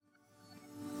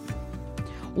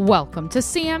Welcome to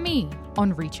CME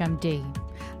on ReachMD.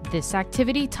 This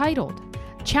activity titled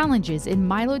Challenges in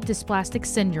Myelodysplastic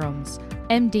Syndromes,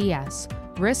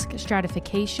 MDS, Risk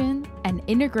Stratification, and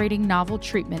Integrating Novel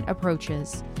Treatment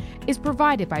Approaches is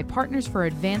provided by Partners for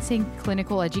Advancing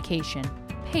Clinical Education,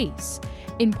 PACE,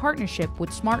 in partnership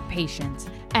with Smart Patients,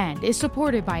 and is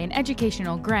supported by an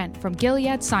educational grant from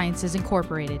Gilead Sciences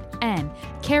Incorporated and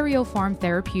Karyopharm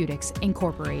Therapeutics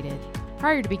Incorporated.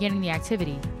 Prior to beginning the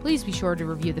activity, please be sure to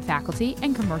review the faculty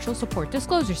and commercial support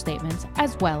disclosure statements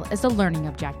as well as the learning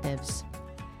objectives.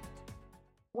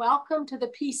 Welcome to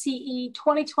the PCE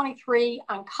 2023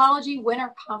 Oncology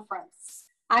Winter Conference.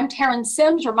 I'm Terran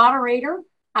Sims, your moderator.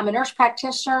 I'm a nurse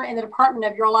practitioner in the Department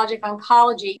of Urologic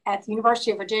Oncology at the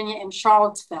University of Virginia in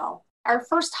Charlottesville. Our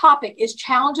first topic is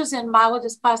Challenges in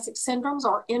Myelodysplastic Syndromes,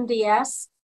 or MDS,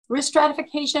 Risk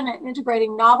Stratification and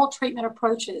Integrating Novel Treatment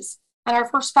Approaches. And our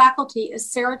first faculty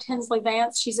is Sarah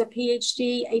Tinsley-Vance. She's a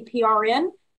PhD APRN.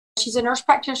 She's a nurse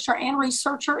practitioner and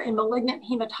researcher in malignant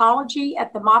hematology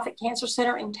at the Moffitt Cancer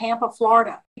Center in Tampa,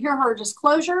 Florida. Here are her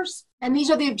disclosures, and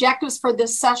these are the objectives for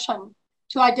this session: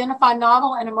 to identify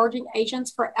novel and emerging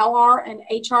agents for LR and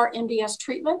HR MDS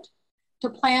treatment, to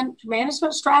plan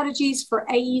management strategies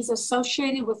for AEs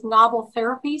associated with novel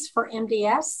therapies for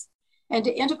MDS, and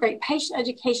to integrate patient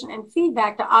education and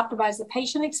feedback to optimize the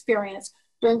patient experience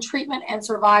during treatment and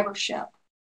survivorship.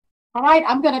 All right,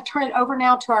 I'm going to turn it over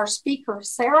now to our speaker,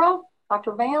 Sarah.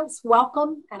 Dr. Vance,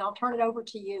 welcome, and I'll turn it over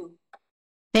to you.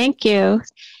 Thank you.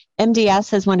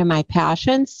 MDS is one of my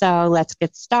passions, so let's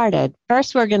get started.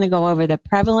 First, we're going to go over the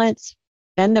prevalence,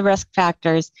 then the risk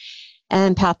factors,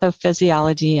 and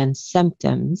pathophysiology and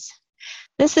symptoms.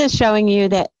 This is showing you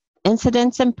the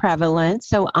incidence and prevalence.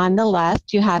 So on the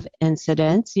left, you have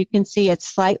incidence. You can see it's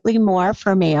slightly more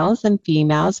for males than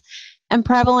females, and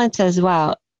prevalence as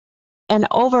well. And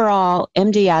overall,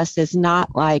 MDS is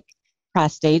not like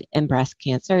prostate and breast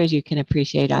cancer, as you can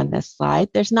appreciate on this slide.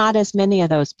 There's not as many of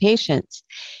those patients.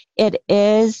 It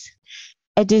is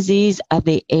a disease of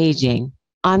the aging.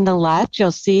 On the left,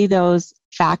 you'll see those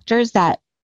factors that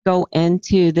go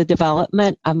into the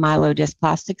development of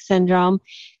myelodysplastic syndrome,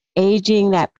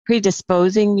 aging, that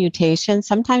predisposing mutation.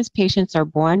 Sometimes patients are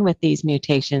born with these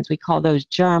mutations. We call those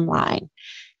germline.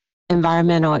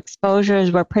 Environmental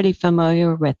exposures, we're pretty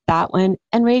familiar with that one,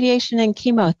 and radiation and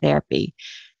chemotherapy.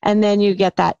 And then you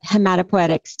get that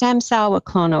hematopoietic stem cell with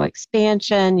clonal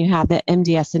expansion. You have the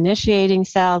MDS initiating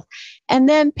cells. And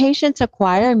then patients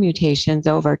acquire mutations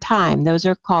over time. Those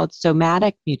are called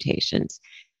somatic mutations.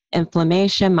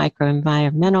 Inflammation,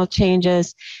 microenvironmental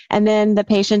changes. And then the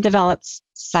patient develops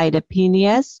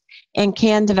cytopenias and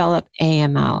can develop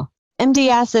AML.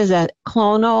 MDS is a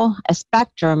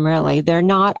spectrum, really. They're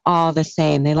not all the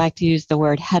same. They like to use the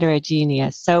word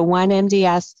heterogeneous. So one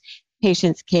MDS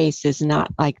patient's case is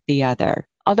not like the other,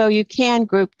 although you can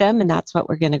group them, and that's what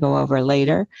we're going to go over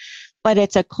later. But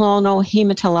it's a clonal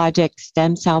hematologic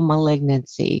stem cell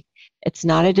malignancy. It's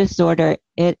not a disorder.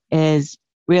 It is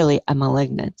really a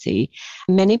malignancy.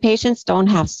 Many patients don't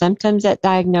have symptoms at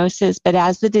diagnosis, but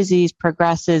as the disease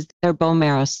progresses, their bone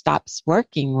marrow stops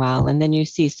working well, and then you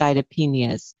see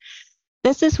cytopenias.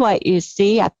 This is what you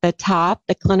see at the top,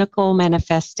 the clinical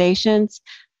manifestations.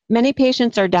 Many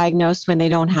patients are diagnosed when they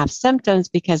don't have symptoms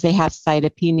because they have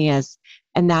cytopenias,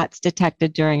 and that's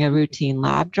detected during a routine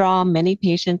lab draw. Many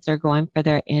patients are going for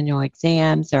their annual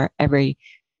exams or every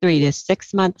 3 to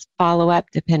 6 months follow-up,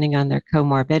 depending on their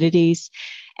comorbidities,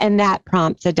 and that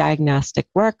prompts a diagnostic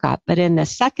workup. But in the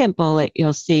second bullet,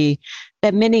 you'll see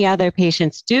that many other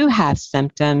patients do have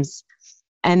symptoms,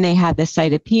 and they have the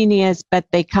cytopenias, but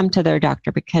they come to their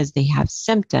doctor because they have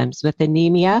symptoms with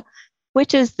anemia,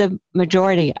 which is the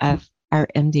majority of our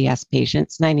MDS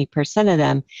patients, 90% of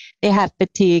them. They have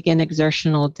fatigue and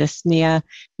exertional dyspnea,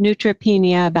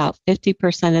 neutropenia, about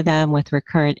 50% of them with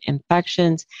recurrent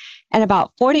infections, and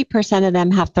about 40% of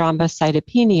them have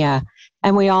thrombocytopenia.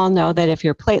 And we all know that if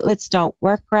your platelets don't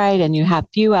work right and you have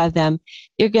few of them,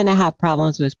 you're going to have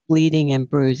problems with bleeding and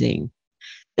bruising.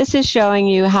 This is showing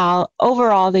you how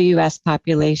overall the U.S.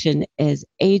 population is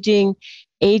aging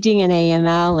in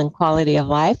AML and quality of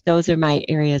life. Those are my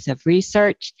areas of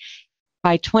research.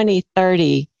 By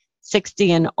 2030,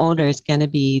 60 and older is going to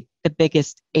be the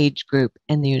biggest age group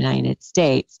in the United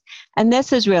States. And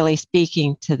this is really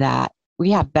speaking to that.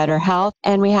 We have better health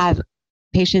and we have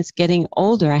patients getting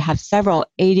older. I have several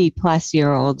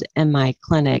 80-plus-year-olds in my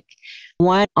clinic.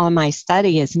 One on my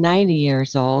study is 90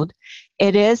 years old.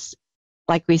 It is,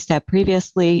 like we said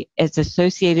previously, it's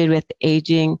associated with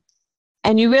aging,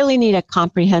 and you really need a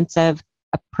comprehensive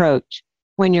approach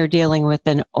when you're dealing with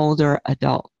an older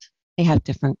adult. They have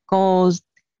different goals,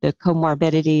 the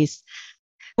comorbidities.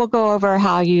 We'll go over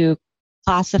how you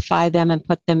classify them and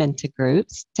put them into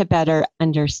groups to better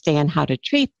understand how to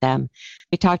treat them.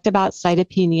 We talked about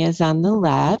cytopenias on the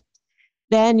left.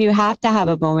 Then you have to have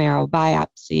a bone marrow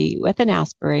biopsy with an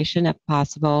aspiration if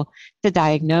possible to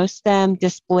diagnose them.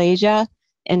 Dysplasia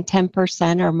in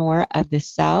 10% or more of the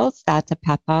cells. That's a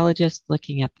pathologist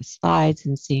looking at the slides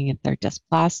and seeing if they're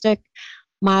dysplastic.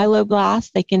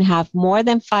 Myeloblasts, they can have more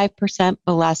than 5%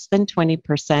 but less than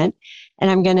 20%. And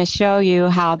I'm going to show you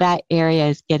how that area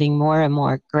is getting more and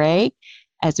more gray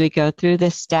as we go through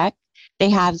this deck. They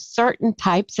have certain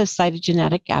types of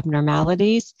cytogenetic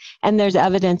abnormalities, and there's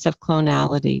evidence of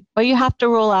clonality. But you have to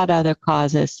rule out other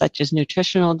causes, such as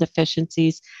nutritional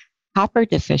deficiencies. Copper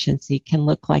deficiency can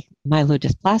look like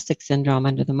myelodysplastic syndrome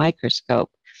under the microscope,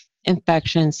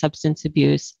 infection, substance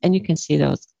abuse, and you can see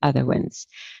those other ones.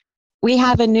 We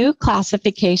have a new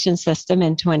classification system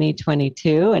in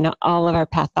 2022, and all of our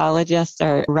pathologists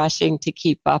are rushing to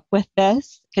keep up with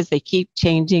this because they keep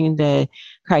changing the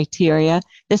criteria.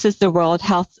 This is the World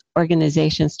Health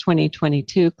Organization's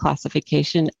 2022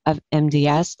 classification of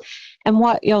MDS. And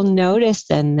what you'll notice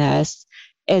in this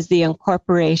is the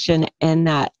incorporation in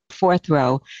that fourth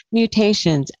row,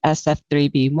 mutations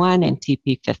SF3B1 and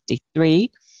TP53.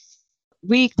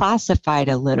 We classified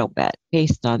a little bit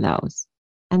based on those.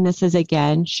 And this is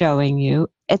again showing you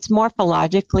it's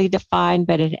morphologically defined,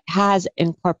 but it has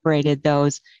incorporated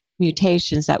those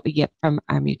mutations that we get from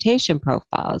our mutation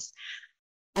profiles.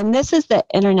 And this is the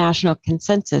International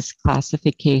Consensus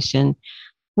Classification,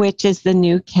 which is the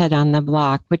new kid on the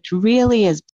block, which really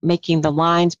is making the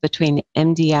lines between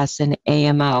MDS and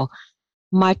AML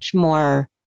much more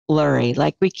blurry.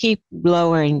 Like we keep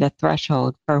lowering the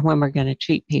threshold for when we're going to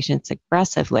treat patients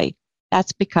aggressively.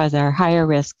 That's because our higher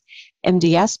risk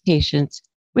MDS patients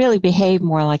really behave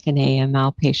more like an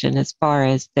AML patient as far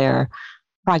as their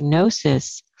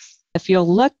prognosis. If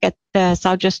you'll look at this,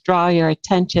 I'll just draw your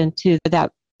attention to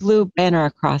that blue banner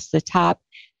across the top.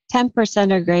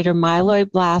 10% or greater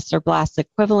myeloid blasts or blast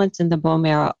equivalents in the bone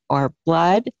marrow or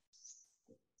blood.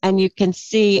 And you can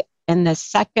see in the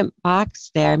second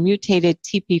box there, mutated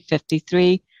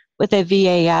TP53 with a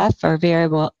VAF or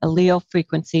variable allele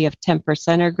frequency of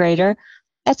 10% or greater.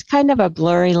 That's kind of a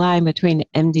blurry line between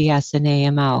MDS and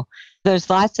AML. There's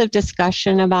lots of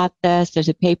discussion about this. There's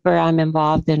a paper I'm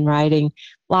involved in writing,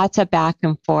 lots of back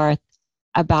and forth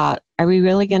about, are we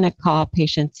really going to call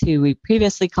patients who we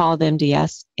previously called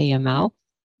MDS AML?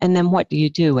 And then what do you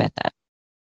do with it?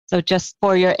 So just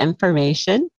for your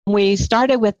information, we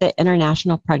started with the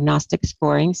International Prognostic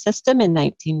Scoring System in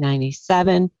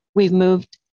 1997. We've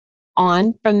moved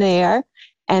on from there.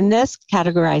 And this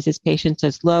categorizes patients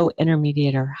as low,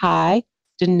 intermediate, or high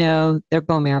to know their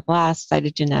bone marrow blasts,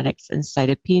 cytogenetics, and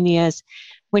cytopenias.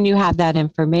 When you have that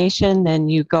information, then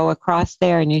you go across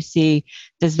there and you see,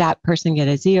 does that person get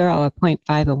a 0, a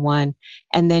 0.5, a 1?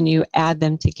 And then you add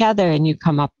them together and you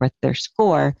come up with their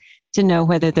score to know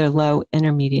whether they're low,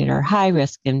 intermediate, or high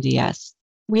risk MDS.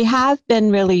 We have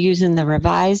been really using the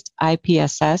revised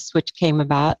IPSS, which came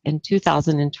about in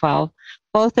 2012.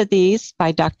 Both of these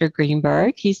by Dr.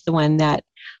 Greenberg. He's the one that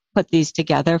put these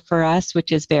together for us,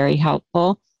 which is very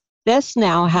helpful. This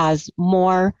now has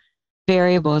more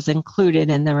variables included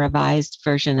in the revised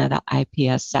version of the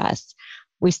IPSS.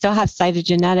 We still have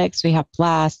cytogenetics, we have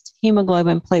blasts,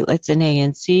 hemoglobin, platelets, and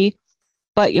ANC,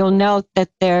 but you'll note that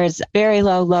there's very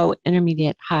low, low,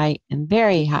 intermediate, high, and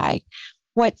very high.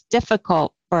 What's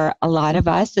difficult for a lot of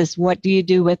us is what do you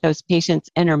do with those patients'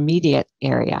 intermediate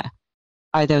area?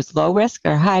 Are those low risk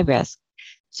or high risk?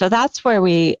 So that's where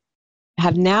we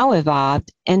have now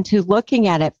evolved into looking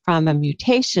at it from a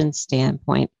mutation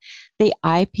standpoint, the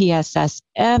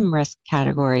IPSS-M risk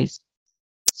categories.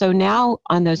 So now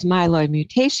on those myeloid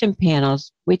mutation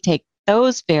panels, we take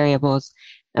those variables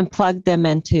and plug them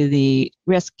into the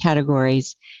risk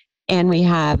categories, and we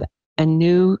have a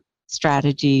new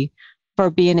strategy for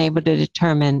being able to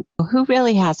determine who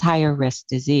really has higher risk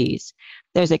disease.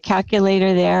 There's a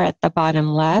calculator there at the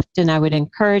bottom left, and I would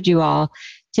encourage you all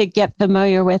to get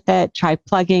familiar with it. Try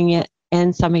plugging it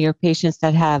in some of your patients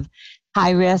that have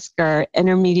high risk or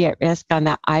intermediate risk on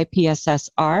the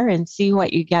IPSS-R and see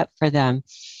what you get for them.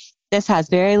 This has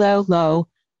very low, low,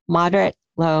 moderate,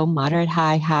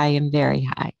 high, high, and very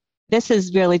high. This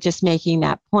is really just making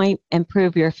that point,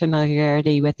 improve your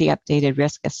familiarity with the updated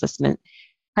risk assessment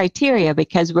criteria,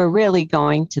 because we're really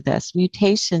going to this.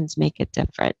 Mutations make a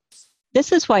difference.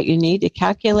 This is what you need to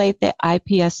calculate the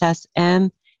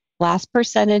IPSS-M, blast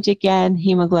percentage again,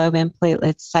 hemoglobin,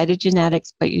 platelets,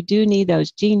 cytogenetics, but you do need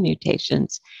those gene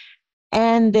mutations.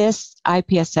 And this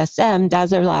IPSS-M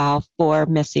does allow for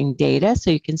missing data,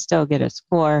 so you can still get a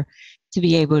score to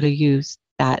be able to use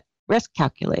that risk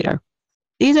calculator.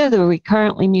 These are the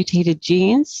recurrently mutated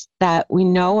genes that we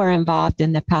know are involved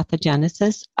in the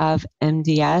pathogenesis of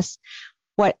MDS.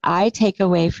 What I take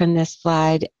away from this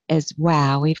slide is,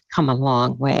 wow, we've come a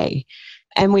long way.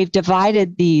 And we've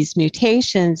divided these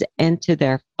mutations into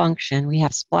their function. We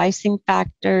have splicing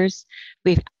factors.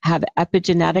 We have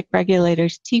epigenetic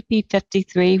regulators,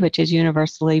 TP53, which is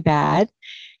universally bad,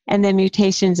 and then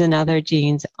mutations in other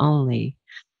genes only.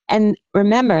 And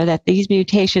remember that these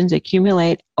mutations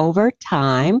accumulate over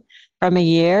time from a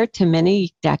year to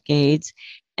many decades.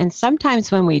 And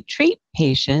sometimes when we treat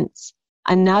patients,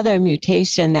 another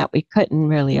mutation that we couldn't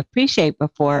really appreciate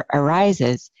before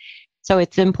arises. So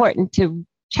it's important to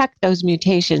check those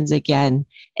mutations again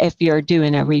if you're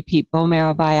doing a repeat bone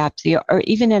marrow biopsy or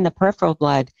even in the peripheral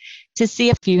blood to see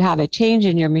if you have a change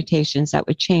in your mutations that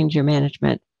would change your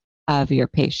management of your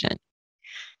patient.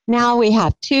 Now we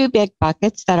have two big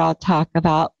buckets that I'll talk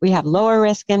about. We have lower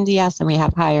risk MDS and we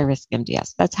have higher risk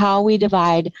MDS. That's how we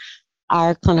divide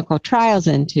our clinical trials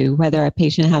into whether a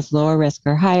patient has lower risk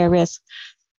or higher risk.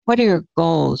 What are your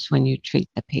goals when you treat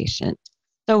the patient?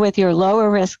 So with your lower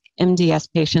risk MDS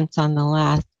patients on the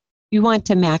left, you want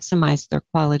to maximize their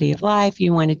quality of life.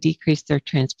 You want to decrease their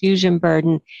transfusion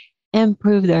burden,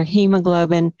 improve their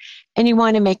hemoglobin, and you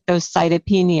want to make those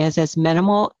cytopenias as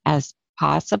minimal as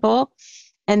possible.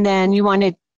 And then you want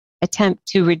to attempt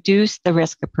to reduce the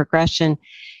risk of progression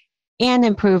and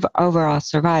improve overall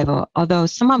survival, although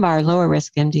some of our lower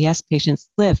risk MDS patients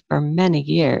live for many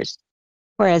years.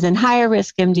 Whereas in higher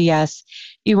risk MDS,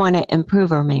 you want to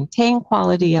improve or maintain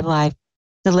quality of life,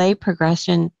 delay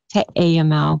progression to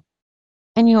AML,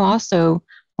 and you also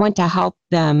want to help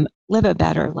them live a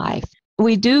better life.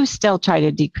 We do still try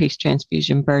to decrease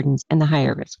transfusion burdens in the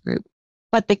higher risk group.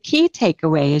 But the key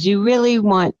takeaway is you really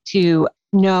want to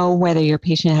know whether your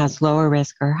patient has lower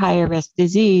risk or higher risk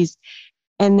disease,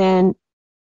 and then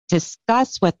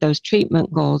discuss what those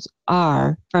treatment goals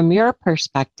are from your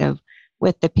perspective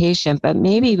with the patient. But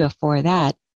maybe before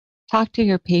that, talk to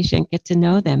your patient, get to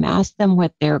know them, ask them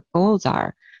what their goals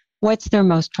are. What's their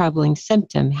most troubling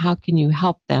symptom? How can you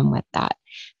help them with that?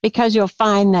 Because you'll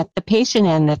find that the patient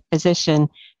and the physician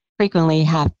frequently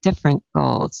have different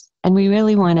goals, and we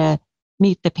really want to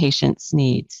meet the patient's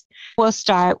needs. We'll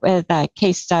start with a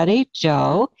case study.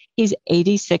 Joe, he's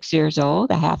 86 years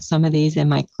old. I have some of these in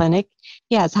my clinic.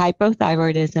 He has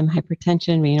hypothyroidism,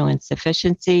 hypertension, renal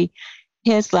insufficiency.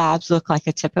 His labs look like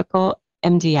a typical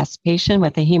MDS patient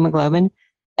with a hemoglobin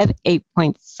of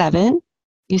 8.7.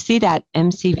 You see that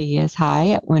MCV is high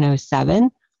at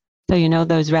 107. So you know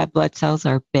those red blood cells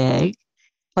are big.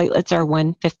 Platelets are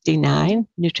 159.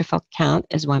 Neutrophil count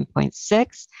is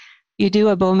 1.6. You do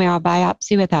a bone marrow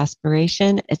biopsy with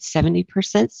aspiration. It's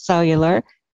 70% cellular.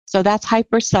 So that's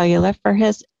hypercellular for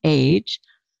his age.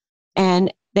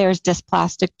 And there's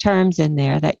dysplastic terms in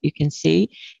there that you can see.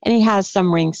 And he has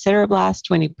some ring sideroblast,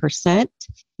 20%,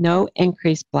 no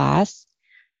increased blasts.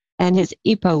 And his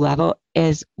EPO level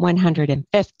is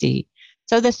 150.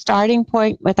 So the starting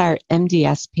point with our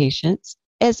MDS patients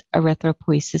is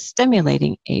erythropoiesis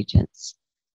stimulating agents.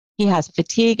 He has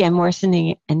fatigue and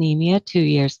worsening anemia 2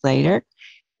 years later,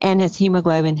 and his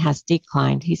hemoglobin has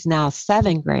declined. He's now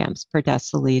 7 grams per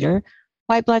deciliter.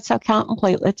 White blood cell count and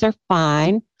platelets are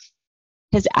fine.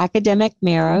 His academic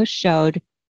marrow showed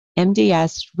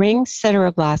MDS ring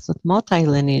sideroblasts with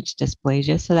multilineage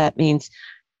dysplasia. So that means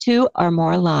 2 or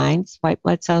more lines, white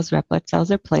blood cells, red blood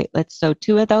cells, or platelets. So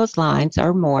 2 of those lines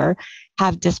or more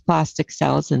have dysplastic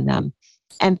cells in them.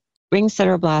 And ring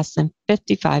sideroblasts in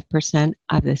 55%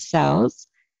 of the cells,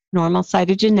 normal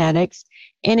cytogenetics,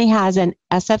 and he has an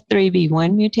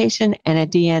SF3B1 mutation and a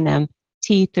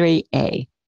DNMT3A.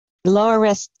 Lower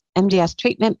risk MDS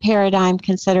treatment paradigm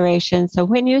consideration. So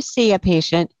when you see a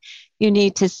patient, you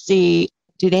need to see,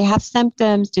 do they have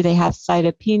symptoms? Do they have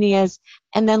cytopenias?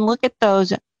 And then look at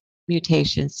those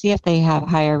mutations, see if they have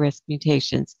higher risk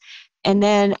mutations. And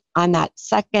then on that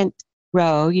second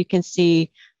row, you can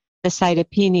see the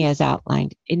cytopenias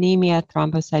outlined, anemia,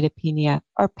 thrombocytopenia,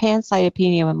 or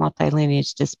pancytopenia with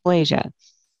multilineage dysplasia.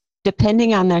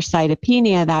 Depending on their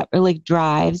cytopenia, that really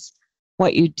drives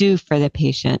what you do for the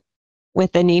patient.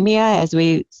 With anemia, as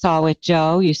we saw with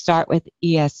Joe, you start with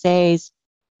ESAs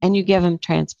and you give them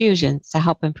transfusions to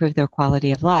help improve their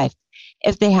quality of life.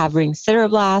 If they have ring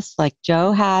sideroblasts like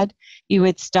Joe had, you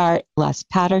would start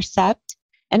luspatercept.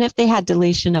 And if they had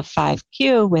deletion of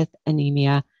 5q with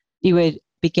anemia, you would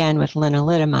begin with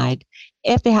lenalidomide.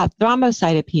 If they have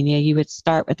thrombocytopenia, you would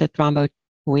start with a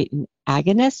thrombopoietin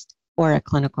agonist or a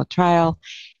clinical trial.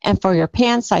 And for your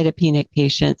pancytopenic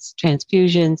patients,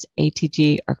 transfusions,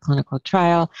 ATG, or clinical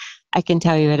trial, I can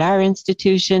tell you at our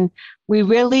institution, we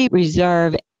really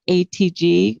reserve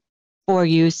ATG for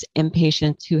use in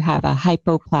patients who have a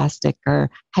hypoplastic or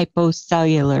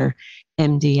hypocellular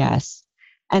MDS.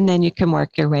 And then you can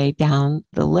work your way down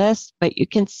the list, but you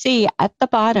can see at the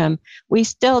bottom, we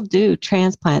still do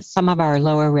transplant some of our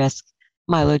lower risk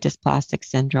myelodysplastic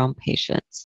syndrome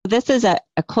patients. This is a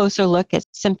closer look at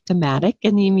symptomatic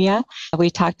anemia. We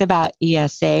talked about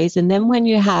ESAs, and then when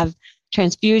you have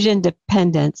transfusion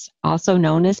dependence, also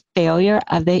known as failure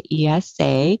of the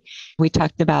ESA, we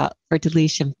talked about for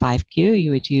deletion 5q,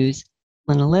 you would use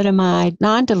lenalidomide.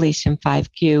 Non-deletion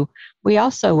 5q, we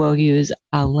also will use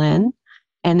a len,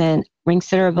 and then ring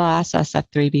sideroblast,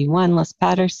 SF3B1,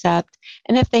 luspatercept.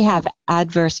 And if they have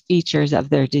adverse features of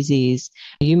their disease,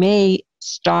 you may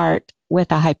start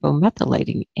with a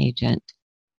hypomethylating agent.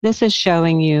 This is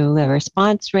showing you the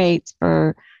response rates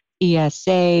for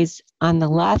ESAs. On the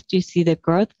left, you see the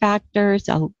growth factors.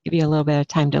 I'll give you a little bit of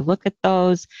time to look at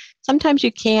those. Sometimes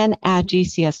you can add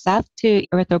GCSF to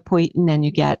erythropoietin and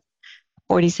you get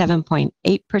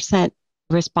 47.8%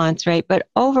 response rate, but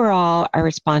overall, our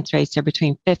response rates are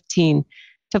between 15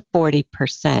 to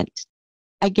 40%.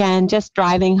 Again, just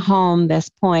driving home this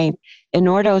point, in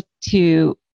order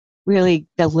to really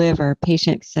deliver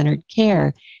patient-centered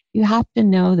care, you have to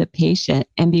know the patient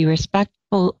and be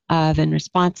respectful of and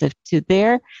responsive to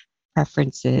their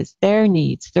preferences, their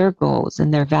needs, their goals,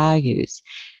 and their values,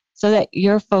 so that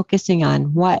you're focusing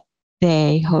on what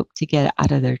they hope to get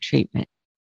out of their treatment.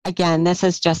 Again, this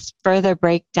is just further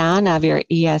breakdown of your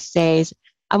ESAs.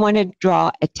 I want to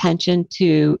draw attention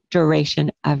to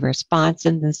duration of response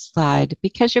in this slide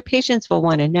because your patients will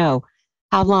want to know,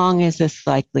 how long is this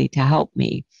likely to help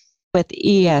me? With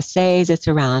ESAs, it's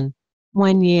around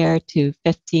 1 year to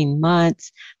 15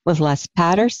 months. With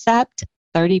luspatercept,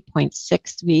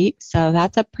 30.6 weeks. So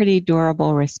that's a pretty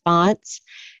durable response.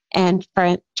 And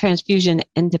for transfusion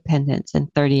independence in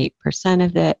 38%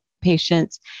 of the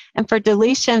patients. And for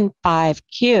deletion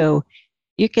 5q,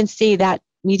 you can see that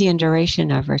median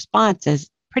duration of response is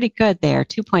pretty good there,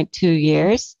 2.2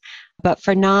 years. But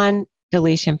for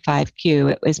non-deletion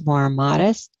 5q, it was more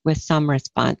modest with some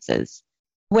responses.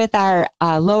 With our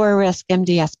lower risk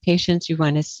MDS patients, you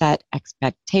want to set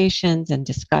expectations and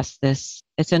discuss this.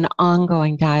 It's an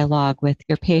ongoing dialogue with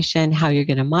your patient, how you're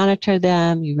going to monitor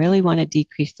them. You really want to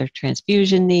decrease their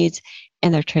transfusion needs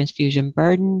and their transfusion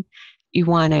burden. You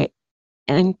want to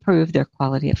improve their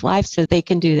quality of life so they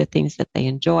can do the things that they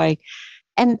enjoy.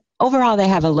 And overall, they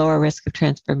have a lower risk of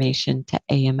transformation to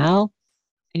AML,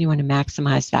 and you want to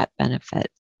maximize that benefit.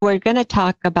 We're going to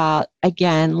talk about,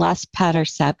 again,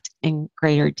 luspatercept in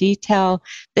greater detail.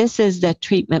 This is the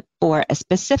treatment for a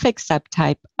specific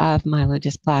subtype of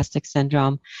myelodysplastic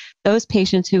syndrome, those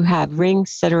patients who have ring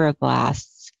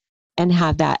sideroblasts and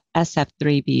have that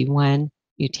SF3B1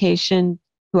 mutation,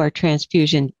 who are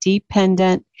transfusion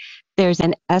dependent. There's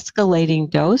an escalating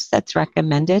dose that's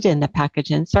recommended in the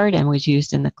package insert and was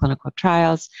used in the clinical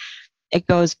trials. It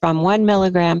goes from 1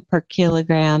 milligram per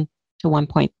kilogram to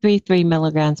 1.33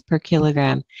 milligrams per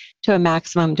kilogram to a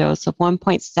maximum dose of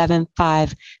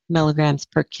 1.75 milligrams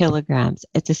per kilogram.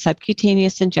 It's a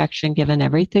subcutaneous injection given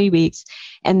every 3 weeks,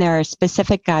 and there are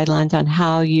specific guidelines on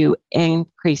how you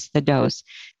increase the dose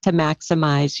to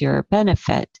maximize your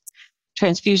benefit.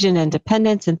 Transfusion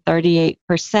independence in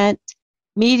 38%.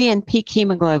 Median peak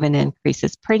hemoglobin increase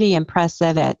is pretty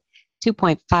impressive at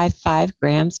 2.55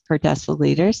 grams per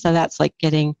deciliter. So that's like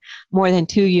getting more than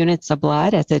 2 units of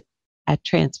blood as a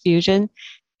transfusion.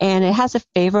 And it has a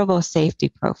favorable safety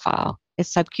profile.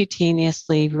 It's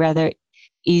subcutaneously rather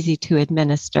easy to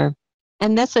administer.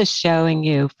 And this is showing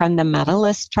you from the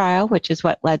Medalist trial, which is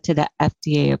what led to the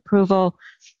FDA approval,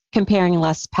 comparing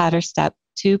luspatercept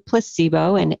to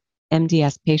placebo in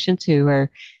MDS patients who were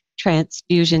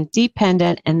transfusion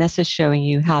dependent, and this is showing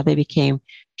you how they became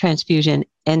transfusion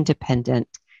independent.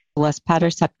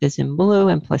 Luspatercept is in blue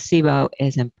and placebo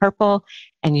is in purple,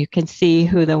 and you can see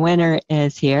who the winner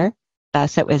is here.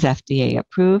 Thus, it was FDA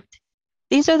approved.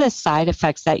 These are the side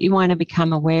effects that you want to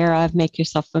become aware of, make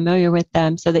yourself familiar with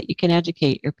them so that you can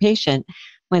educate your patient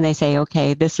when they say,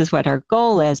 okay, this is what our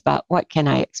goal is, but what can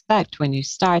I expect when you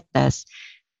start this?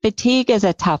 Fatigue is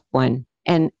a tough one,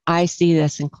 and I see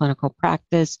this in clinical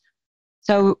practice.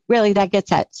 So really that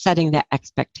gets at setting the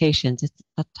expectations. It's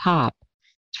at the top.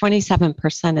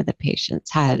 27% of the patients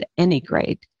had any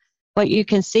grade. But you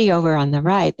can see over on the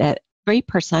right that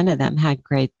 3% of them had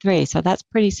grade 3. So that's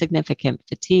pretty significant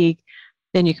fatigue.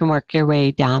 Then you can work your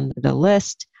way down the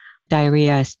list.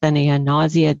 Diarrhea, asthenia,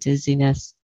 nausea,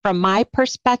 dizziness. From my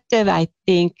perspective, I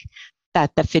think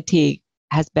that the fatigue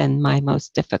has been my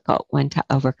most difficult one to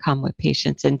overcome with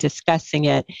patients and discussing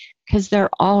it because they're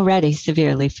already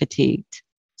severely fatigued.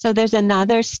 So there's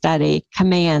another study,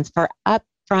 commands for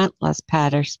upfront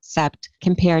luspatercept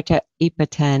compared to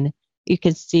EPO-10. You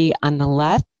can see on the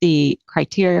left the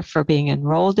criteria for being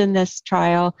enrolled in this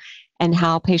trial and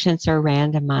how patients are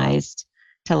randomized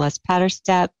to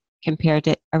luspatercept compared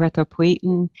to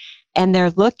erythropoietin. And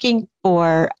they're looking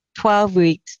for 12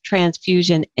 weeks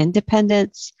transfusion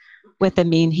independence with a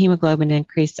mean hemoglobin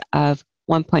increase of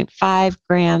 1.5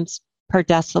 grams per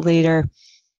deciliter.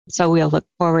 So we'll look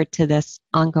forward to this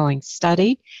ongoing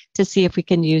study to see if we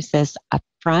can use this up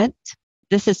front.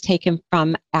 This is taken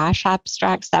from ASH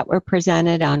abstracts that were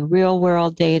presented on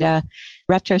real-world data,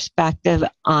 retrospective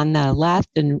on the left,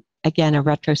 and again, a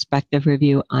retrospective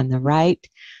review on the right.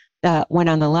 The one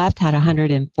on the left had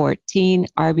 114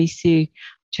 RBC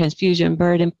transfusion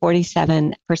burden,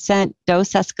 47%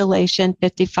 dose escalation,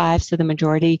 55%, so the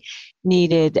majority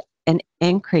needed an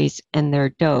increase in their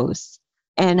dose.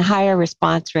 And higher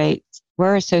response rates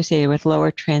were associated with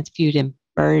lower transfusion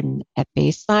burden at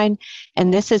baseline.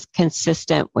 And this is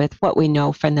consistent with what we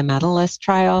know from the Medalist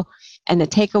trial. And the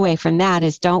takeaway from that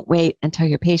is don't wait until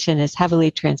your patient is heavily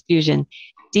transfusion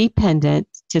dependent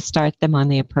to start them on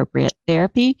the appropriate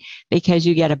therapy, because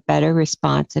you get a better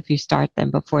response if you start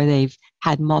them before they've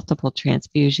had multiple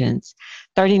transfusions.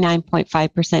 39.5%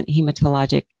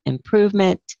 hematologic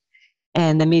improvement,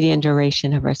 and the median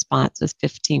duration of response was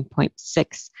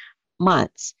 15.6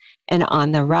 months. And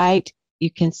on the right, you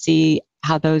can see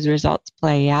how those results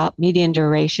play out. Median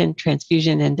duration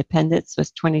transfusion independence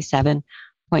was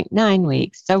 27.9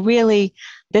 weeks. So really,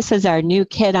 this is our new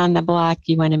kid on the block.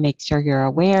 You want to make sure you're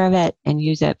aware of it and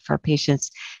use it for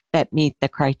patients that meet the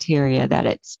criteria that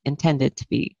it's intended to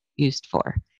be used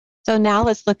for. So now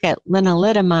let's look at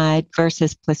lenalidomide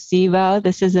versus placebo.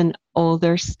 This is an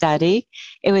older study.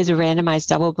 It was a randomized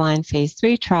double-blind phase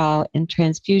 3 trial in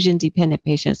transfusion-dependent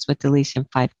patients with deletion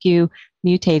 5q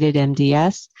mutated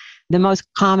MDS. The most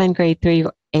common grade 3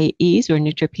 AEs were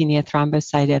neutropenia,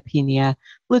 thrombocytopenia,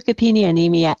 leukopenia,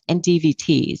 anemia, and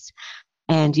DVTs.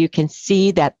 And you can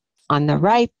see that on the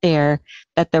right there,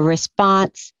 that the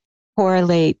response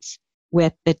correlates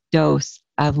with the dose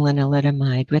of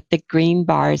lenalidomide, with the green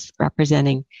bars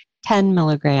representing 10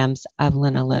 milligrams of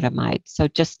lenalidomide. So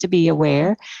just to be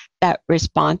aware that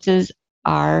responses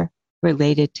are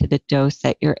related to the dose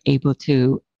that you're able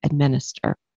to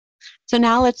administer. So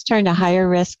now let's turn to higher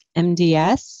risk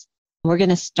MDS. We're going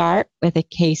to start with a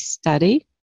case study.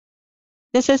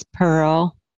 This is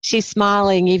Pearl. She's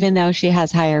smiling even though she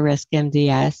has higher risk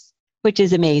MDS, which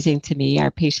is amazing to me.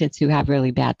 Our patients who have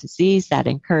really bad disease that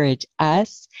encourage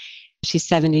us. She's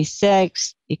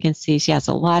 76. You can see she has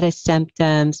a lot of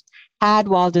symptoms, had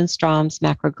Waldenstrom's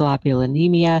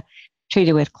macroglobulinemia,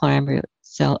 treated with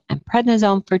chlorambucil and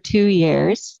prednisone for 2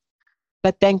 years,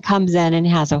 but then comes in and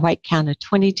has a white count of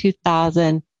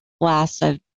 22,000, blasts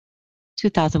of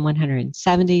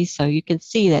 2,170. So you can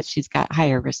see that she's got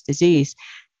higher risk disease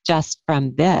just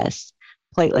from this.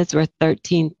 Platelets were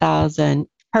 13,000.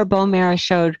 Her bone marrow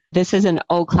showed this is an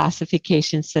old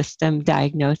classification system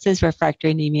diagnosis,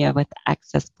 refractory anemia with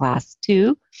excess blast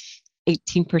 2,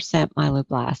 18%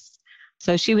 myeloblasts.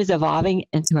 So she was evolving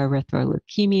into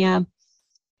erythroleukemia,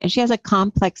 and she has a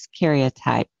complex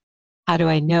karyotype. How do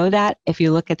I know that? If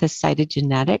you look at the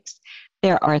cytogenetics,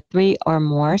 there are 3 or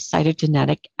more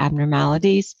cytogenetic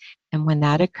abnormalities, and when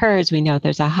that occurs, we know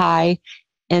there's a high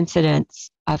incidence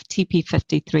of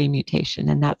TP53 mutation,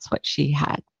 and that's what she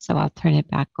had. So I'll turn it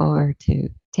back over to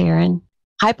Terran.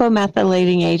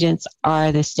 Hypomethylating agents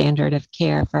are the standard of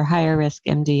care for higher risk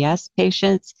MDS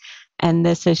patients, and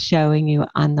this is showing you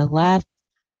on the left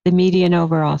the median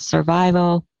overall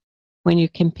survival when you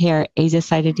compare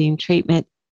azacitidine treatment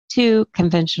to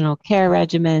conventional care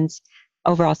regimens.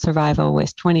 Overall survival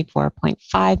was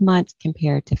 24.5 months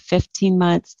compared to 15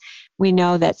 months. We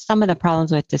know that some of the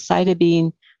problems with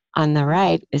decitabine on the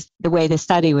right is the way the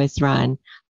study was run.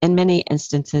 In many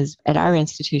instances at our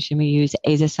institution, we use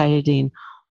azacitidine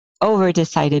over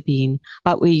decitabine,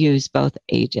 but we use both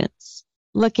agents.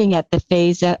 Looking at the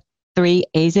phase 3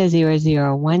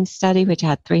 AZA-001 study, which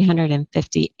had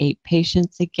 358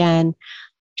 patients again,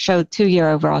 showed 2-year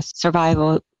overall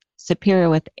survival superior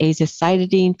with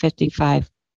azacitidine,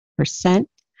 55%,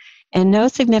 and no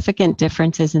significant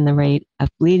differences in the rate of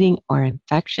bleeding or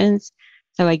infections.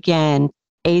 So again,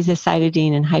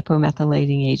 azacitidine and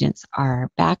hypomethylating agents are our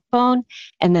backbone,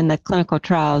 and then the clinical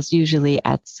trials usually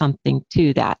add something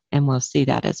to that, and we'll see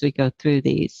that as we go through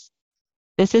these.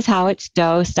 This is how it's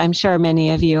dosed. I'm sure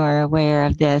many of you are aware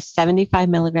of this. 75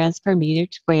 milligrams per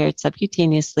meter squared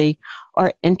subcutaneously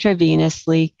or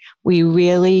intravenously. We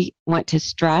really want to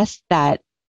stress that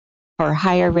for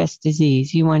higher risk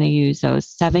disease, you want to use those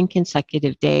 7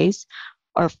 consecutive days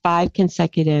or 5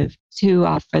 consecutive, 2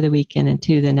 off for the weekend and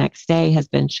 2 the next day has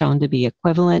been shown to be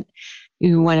equivalent.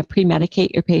 You want to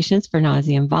pre-medicate your patients for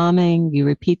nausea and vomiting. You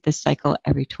repeat this cycle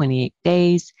every 28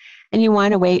 days. And you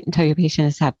want to wait until your patient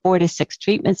has had 4 to 6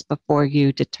 treatments before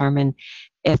you determine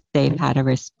if they've had a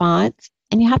response.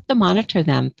 And you have to monitor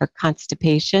them for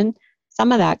constipation.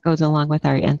 Some of that goes along with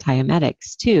our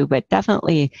antiemetics too, but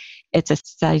definitely it's a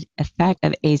side effect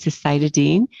of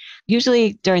azacitidine.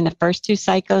 Usually during the first 2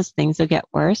 cycles, things will get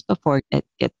worse before it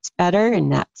gets better.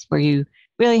 And that's where you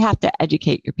really have to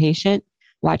educate your patient.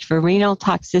 Watch for renal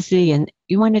toxicity, and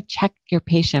you want to check your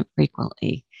patient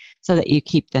frequently so that you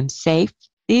keep them safe.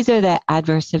 These are the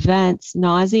adverse events.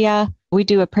 Nausea, we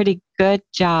do a pretty good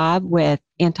job with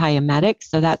antiemetics,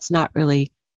 so that's not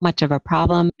really much of a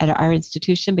problem at our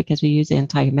institution because we use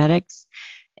antiemetics.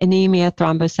 Anemia,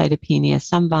 thrombocytopenia,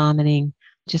 some vomiting,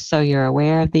 just so you're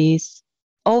aware of these.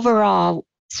 Overall,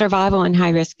 survival in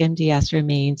high-risk MDS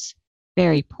remains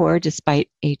very poor despite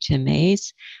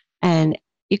HMAs, and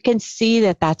you can see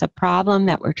that that's a problem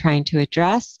that we're trying to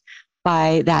address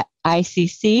by that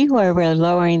ICC, where we're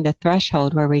lowering the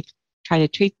threshold, where we try to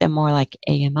treat them more like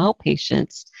AML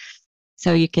patients.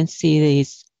 So you can see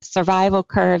these survival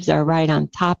curves are right on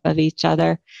top of each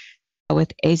other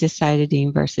with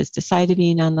azacitidine versus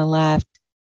decitabine on the left.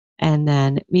 And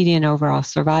then median overall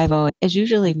survival is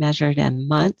usually measured in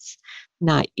months,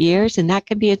 not years. And that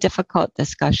can be a difficult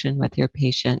discussion with your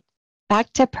patient.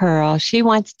 Back to Pearl. She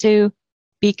wants to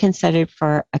be considered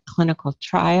for a clinical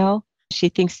trial. She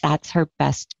thinks that's her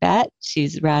best bet.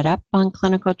 She's read up on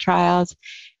clinical trials,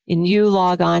 and you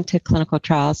log on to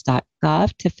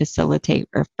clinicaltrials.gov to facilitate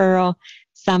referral.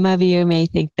 Some of you may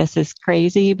think this is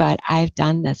crazy, but I've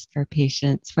done this for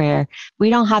patients where we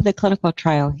don't have the clinical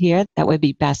trial here that would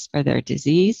be best for their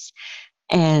disease.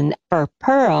 And for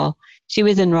Pearl, she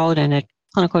was enrolled in a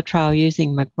clinical trial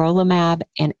using magrolimab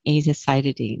and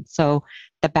azacitidine. So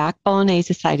the backbone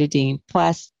azacitidine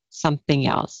plus something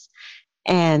else.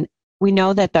 And we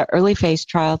know that the early phase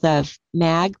trials of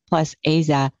MAG plus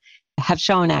AZA have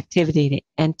shown activity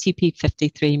in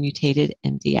TP53 mutated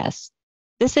MDS.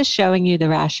 This is showing you the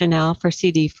rationale for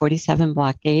CD47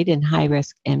 blockade in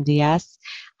high-risk MDS.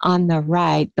 On the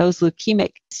right, those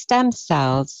leukemic stem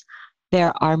cells,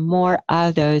 there are more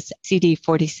of those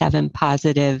CD47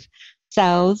 positive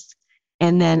cells.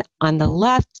 And then on the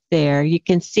left there, you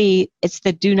can see it's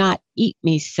the do not eat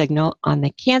me signal on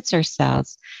the cancer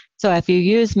cells. So if you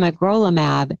use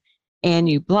magrolimab and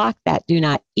you block that do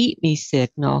not eat me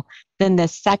signal, then the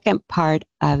second part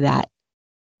of that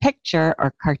picture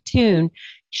or cartoon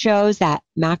shows that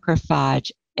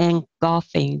macrophage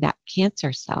engulfing that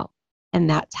cancer cell. And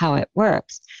that's how it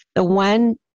works. The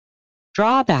one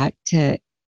drawback to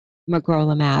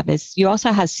magrolimab is you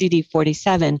also have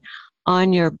CD47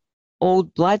 on your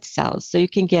old blood cells. So you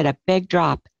can get a big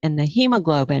drop in the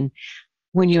hemoglobin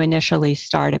when you initially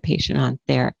start a patient on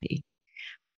therapy.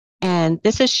 And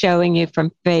this is showing you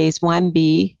from phase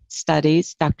 1B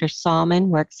studies. Dr. Salman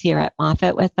works here at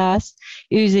Moffitt with us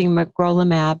using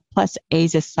magrolimab plus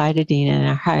azacitidine in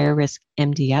our higher risk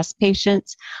MDS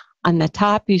patients. On the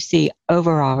top, you see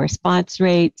overall response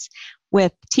rates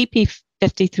with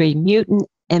TP53 mutant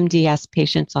MDS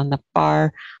patients on the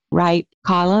far right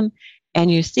column. And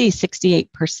you see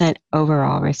 68%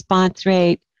 overall response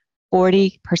rate,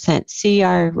 40%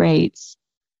 CR rates,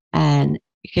 and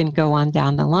you can go on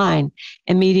down the line,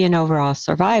 and median overall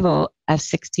survival of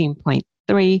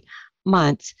 16.3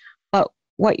 months. But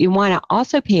what you want to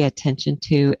also pay attention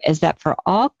to is that for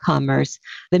all comers,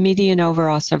 the median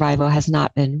overall survival has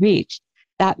not been reached.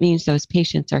 That means those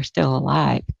patients are still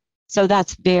alive. So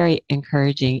that's very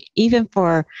encouraging. Even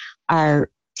for our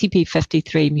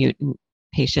TP53 mutant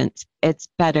patients, it's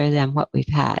better than what we've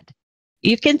had.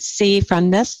 You can see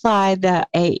from this slide the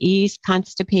AEs,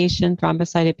 constipation,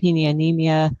 thrombocytopenia,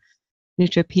 anemia,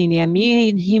 neutropenia.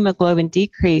 Median hemoglobin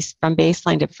decrease from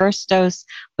baseline to first dose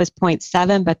was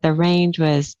 0.7, but the range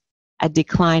was a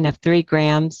decline of 3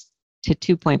 grams to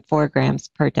 2.4 grams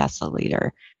per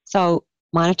deciliter. So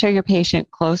monitor your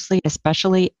patient closely,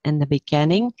 especially in the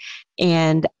beginning,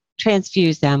 and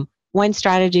transfuse them. One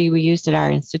strategy we used at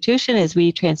our institution is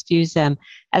we transfuse them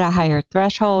at a higher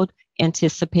threshold,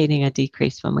 anticipating a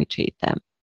decrease when we treat them.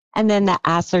 And then the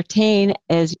ascertain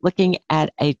is looking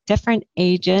at a different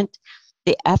agent,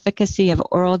 the efficacy of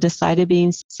oral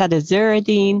decitabine,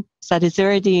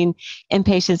 cedazuridine in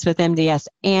patients with MDS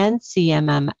and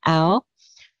CMML.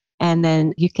 And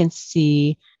then you can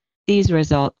see these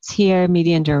results here,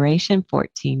 median duration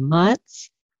 14 months.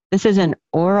 This is an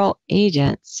oral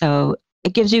agent, so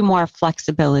it gives you more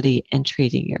flexibility in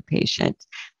treating your patient.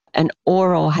 An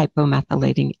oral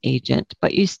hypomethylating agent,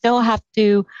 but you still have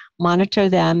to monitor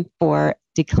them for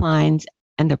declines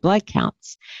in their blood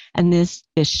counts. And this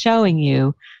is showing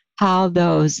you how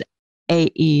those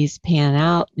AEs pan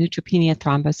out: neutropenia,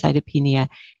 thrombocytopenia,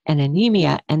 and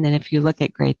anemia. And then if you look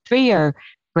at grade 3 or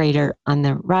greater on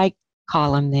the right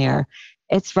column there,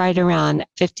 it's right around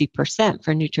 50%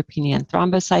 for neutropenia and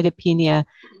thrombocytopenia,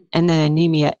 and then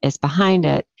anemia is behind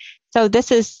it. So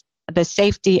this is the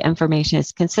safety information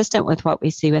is consistent with what we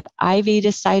see with IV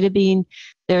decitabine.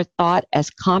 They're thought as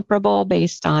comparable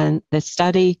based on the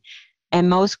study, and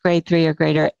most grade 3 or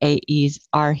greater AEs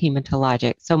are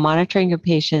hematologic. So monitoring your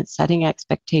patients, setting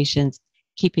expectations,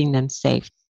 keeping them safe.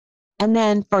 And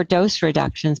then for dose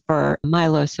reductions for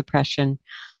myelosuppression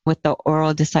with the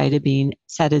oral decitabine,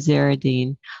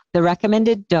 cedazuridine, the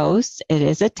recommended dose, it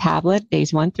is a tablet,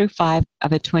 days 1 through 5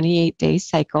 of a 28-day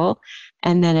cycle.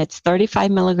 And then it's 35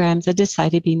 milligrams of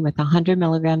decitabine with 100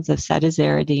 milligrams of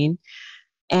cedazuridine,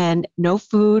 and no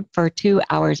food for 2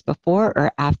 hours before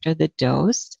or after the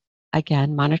dose.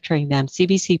 Again, monitoring them,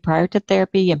 CBC prior to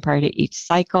therapy and prior to each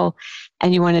cycle.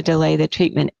 And you want to delay the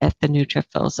treatment if the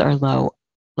neutrophils are low,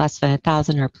 less than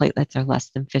 1,000, or platelets are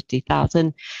less than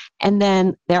 50,000. And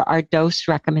then there are dose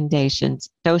recommendations,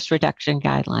 dose reduction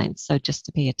guidelines. So just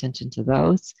to pay attention to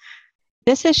those.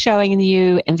 This is showing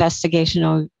you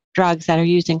investigational drugs that are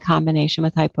used in combination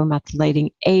with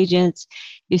hypomethylating agents.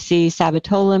 You see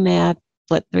sabatolimab,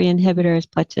 FLT3 inhibitors,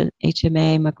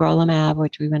 HMA, magrolimab,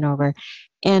 which we went over,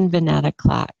 and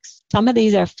venetoclax. Some of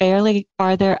these are fairly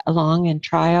farther along in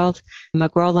trials,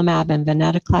 magrolimab and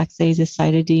venetoclax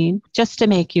azacitidine, just to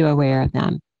make you aware of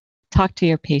them. Talk to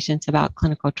your patients about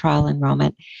clinical trial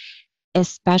enrollment.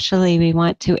 Especially, we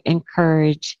want to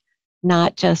encourage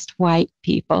not just white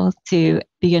people to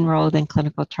be enrolled in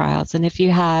clinical trials. And if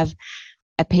you have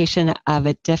a patient of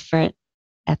a different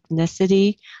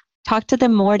ethnicity, talk to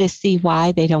them more to see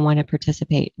why they don't want to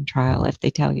participate in trial if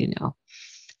they tell you no.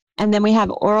 And then we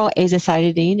have oral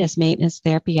azacitidine as maintenance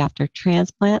therapy after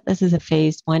transplant. This is a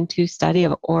phase 1-2 study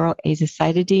of oral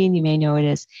azacitidine. You may know it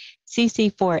as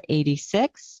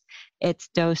CC486. It's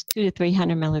dosed 200 to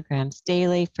 300 milligrams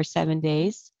daily for 7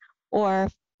 days, or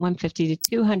 150 to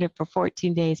 200 for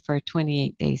 14 days for a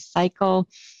 28-day cycle.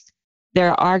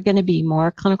 There are going to be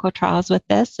more clinical trials with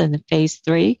this in the phase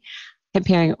 3,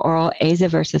 comparing oral AZA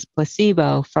versus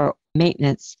placebo for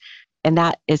maintenance, and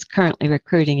that is currently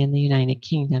recruiting in the United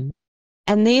Kingdom.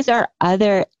 And these are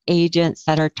other agents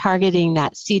that are targeting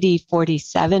that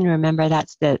CD47. Remember,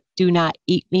 that's the do not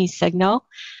eat me signal.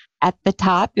 At the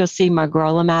top, you'll see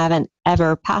magrolimab and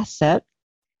everpacip,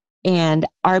 and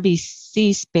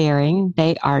RBC sparing,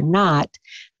 they are not.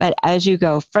 But as you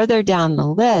go further down the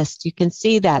list, you can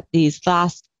see that these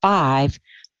last 5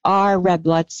 are red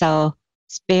blood cell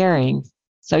sparing.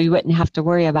 So you wouldn't have to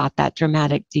worry about that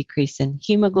dramatic decrease in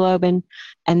hemoglobin.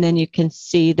 And then you can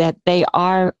see that they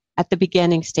are at the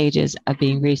beginning stages of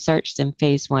being researched in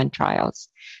phase 1 trials.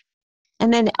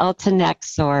 And then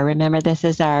eltanexor, remember this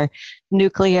is our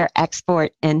nuclear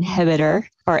export inhibitor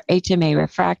for HMA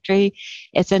refractory.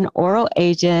 It's an oral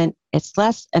agent. It's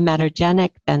less emetogenic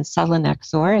than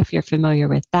selinexor, if you're familiar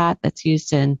with that. That's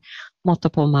used in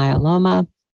multiple myeloma.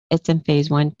 It's in phase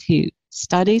 1-2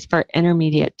 studies for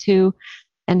intermediate 2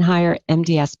 and higher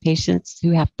MDS patients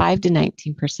who have 5 to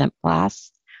 19%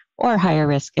 blasts or higher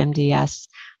risk MDS.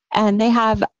 And they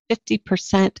have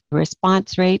 50%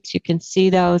 response rates. You can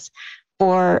see those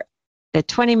for the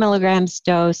 20 milligrams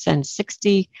dose and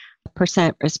 60%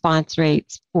 response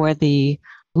rates for the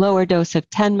lower dose of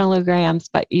 10 milligrams.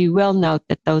 But you will note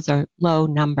that those are low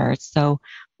numbers. So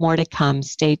more to come.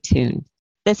 Stay tuned.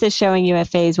 This is showing you a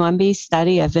phase 1b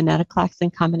study of venetoclax in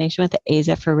combination with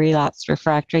AZA for relapsed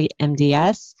refractory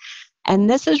MDS. And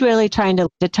this is really trying to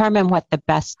determine what the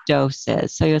best dose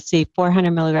is. So you'll see 400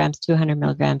 milligrams, 200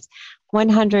 milligrams,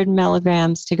 100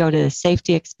 milligrams to go to the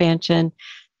safety expansion.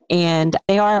 And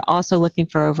they are also looking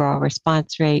for overall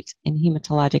response rates and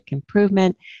hematologic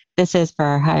improvement. This is for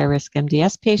our higher risk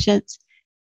MDS patients.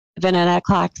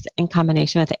 Venetoclax in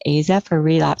combination with AZA for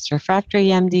relapsed refractory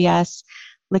MDS.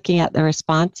 Looking at the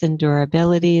response and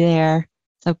durability there.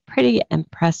 So pretty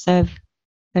impressive,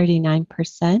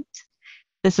 39%.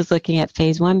 This is looking at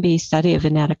phase 1b study of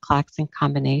venetoclax in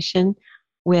combination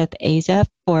with AZA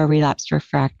for relapsed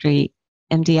refractory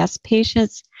MDS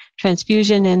patients,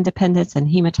 transfusion independence and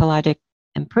hematologic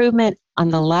improvement. On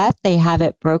the left, they have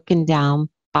it broken down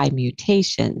by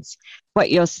mutations. what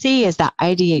you'll see is that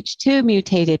IDH2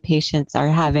 mutated patients are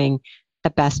having the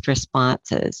best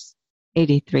responses,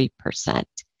 83%.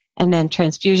 And then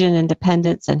transfusion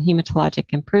independence and hematologic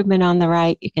improvement on the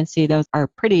right, you can see those are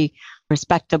pretty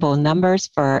respectable numbers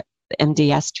for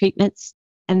MDS treatments.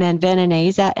 And then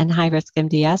Ven-and-Aza and high-risk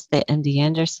MDS, the MD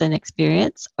Anderson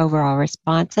experience, overall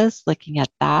responses, looking at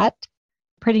that,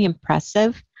 pretty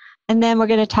impressive. And then we're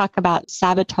going to talk about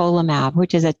sabatolimab,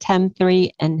 which is a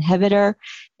TIM-3 inhibitor.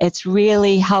 It's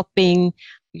really helping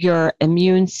your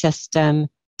immune system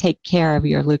take care of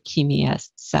your leukemia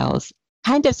cells.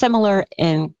 Kind of similar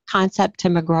in concept to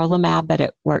magrolimab, but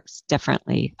it works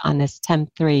differently on this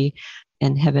TIM-3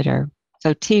 inhibitor.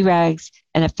 So Tregs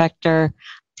and effector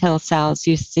T cells,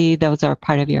 you see those are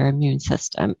part of your immune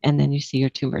system, and then you see your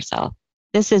tumor cell.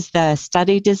 This is the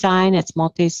study design. It's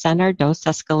multi-center dose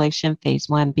escalation phase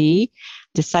 1B,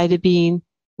 decitabine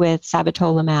with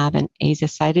sabatolimab and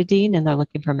azacitidine, and they're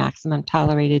looking for maximum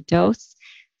tolerated dose,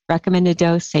 recommended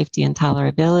dose, safety and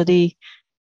tolerability.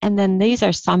 And then these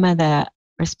are some of the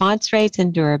response rates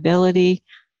and durability,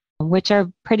 which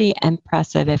are pretty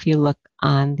impressive. If you look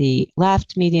on the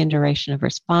left, median duration of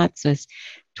response was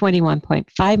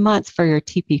 21.5 months for your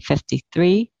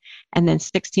TP53, and then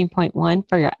 16.1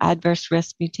 for your adverse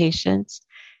risk mutations.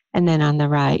 And then on the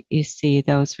right, you see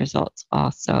those results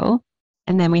also.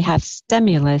 And then we have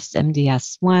Stimulus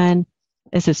MDS1.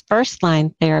 This is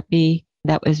first-line therapy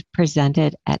that was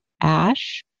presented at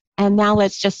ASH. And now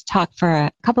let's just talk for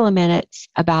a couple of minutes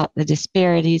about the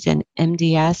disparities in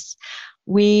MDS.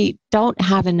 We don't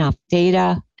have enough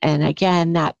data. And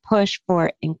again, that push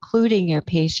for including your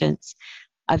patients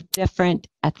of different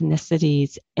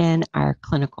ethnicities in our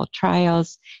clinical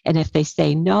trials. And if they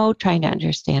say no, trying to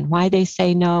understand why they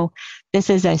say no. This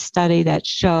is a study that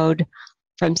showed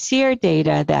from SEER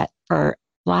data that for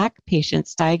Black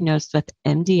patients diagnosed with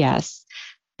MDS,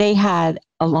 they had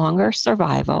a longer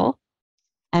survival,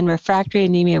 and refractory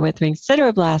anemia with ring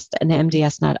sideroblast and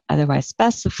MDS not otherwise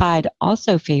specified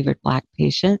also favored Black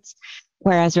patients,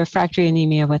 whereas refractory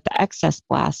anemia with the excess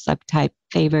blast subtype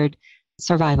favored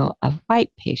survival of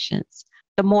white patients.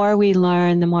 The more we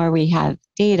learn, the more we have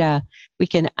data, we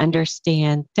can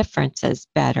understand differences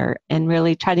better and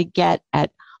really try to get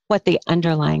at what the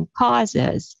underlying cause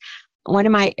is. One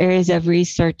of my areas of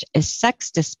research is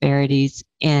sex disparities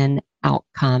in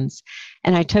outcomes.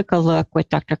 And I took a look with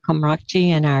Dr. Komrakji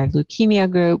and our leukemia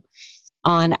group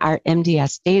on our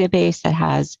MDS database that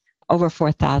has over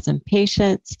 4,000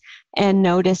 patients, and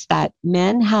noticed that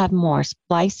men have more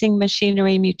splicing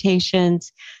machinery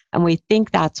mutations. And we think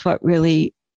that's what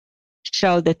really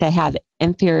showed that they have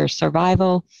inferior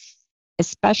survival,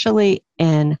 especially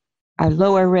in our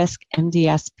lower risk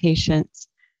MDS patients.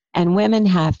 And women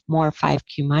have more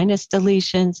 5q minus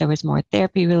deletions. There was more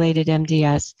therapy related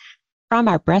MDS from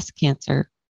our breast cancer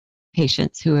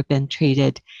patients who have been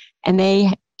treated. And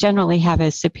they generally have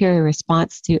a superior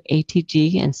response to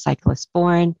ATG and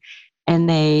cyclosporin, and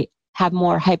they have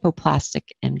more hypoplastic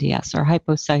MDS or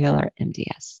hypocellular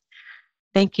MDS.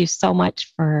 Thank you so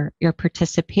much for your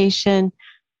participation.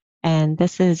 And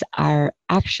this is our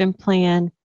action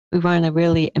plan. We want to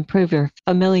really improve your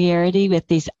familiarity with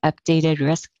these updated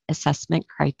risk assessment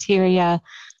criteria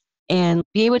and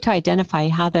be able to identify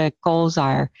how the goals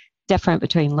are different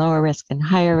between lower risk and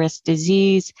higher risk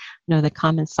disease, know the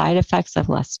common side effects of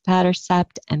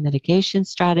luspatercept and mitigation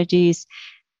strategies,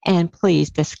 and please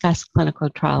discuss clinical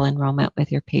trial enrollment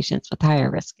with your patients with higher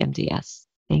risk MDS.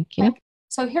 Thank you.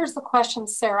 So here's the question,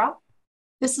 Sarah.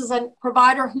 This is a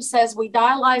provider who says we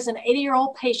dialyze an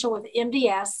 80-year-old patient with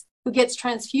MDS who gets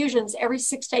transfusions every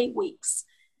 6 to 8 weeks.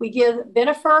 We give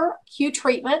Benifer Q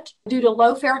treatment due to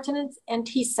low ferritin and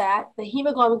TSAT. The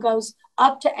hemoglobin goes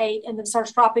up to 8 and then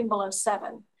starts dropping below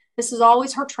 7. This is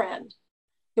always her trend.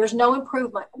 There's no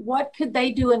improvement. What could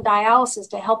they do in dialysis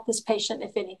to help this patient,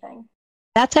 if anything?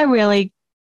 That's a really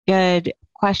good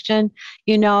question.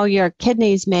 You know, your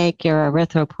kidneys make your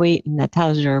erythropoietin that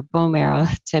tells your bone marrow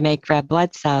to make red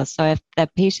blood cells. So if the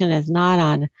patient is not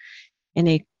on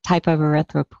any type of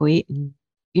erythropoietin,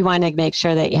 you want to make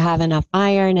sure that you have enough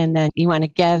iron, and then you want to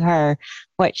give her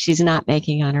what she's not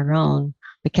making on her own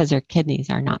because her kidneys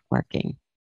are not working.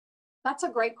 That's a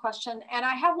great question. And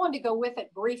I have one to go with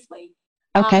it briefly.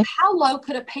 Okay. How low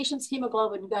could a patient's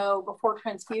hemoglobin go before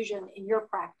transfusion in your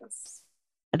practice?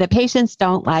 The patients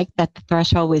don't like that the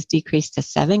threshold was decreased to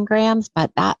 7 grams,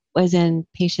 but that was in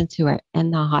patients who are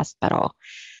in the hospital.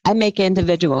 I make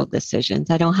individual decisions.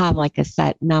 I don't have like a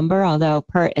set number, although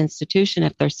per institution,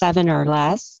 if they're 7 or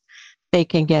less, they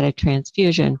can get a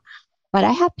transfusion. But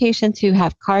I have patients who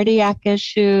have cardiac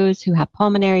issues, who have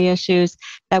pulmonary issues,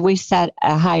 that we set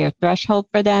a higher threshold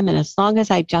for them. And as long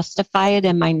as I justify it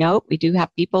in my note, we do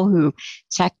have people who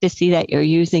check to see that you're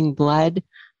using blood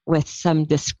with some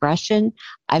discretion.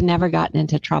 I've never gotten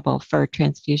into trouble for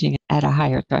transfusing at a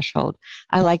higher threshold.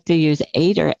 I like to use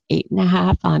 8 or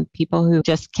 8.5 on people who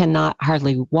just cannot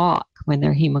hardly walk when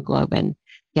their hemoglobin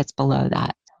gets below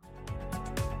that.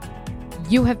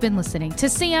 You have been listening to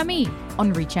CME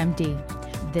on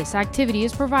ReachMD. This activity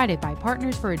is provided by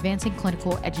Partners for Advancing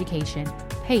Clinical Education,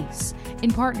 PACE,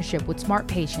 in partnership with Smart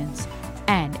Patients,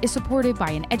 and is supported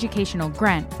by an educational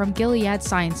grant from Gilead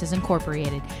Sciences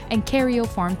Incorporated and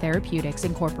Karyopharm Therapeutics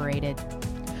Incorporated.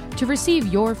 To receive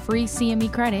your free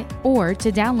CME credit or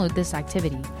to download this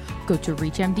activity, go to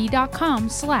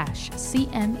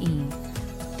reachmd.com/CME.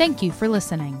 Thank you for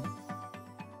listening.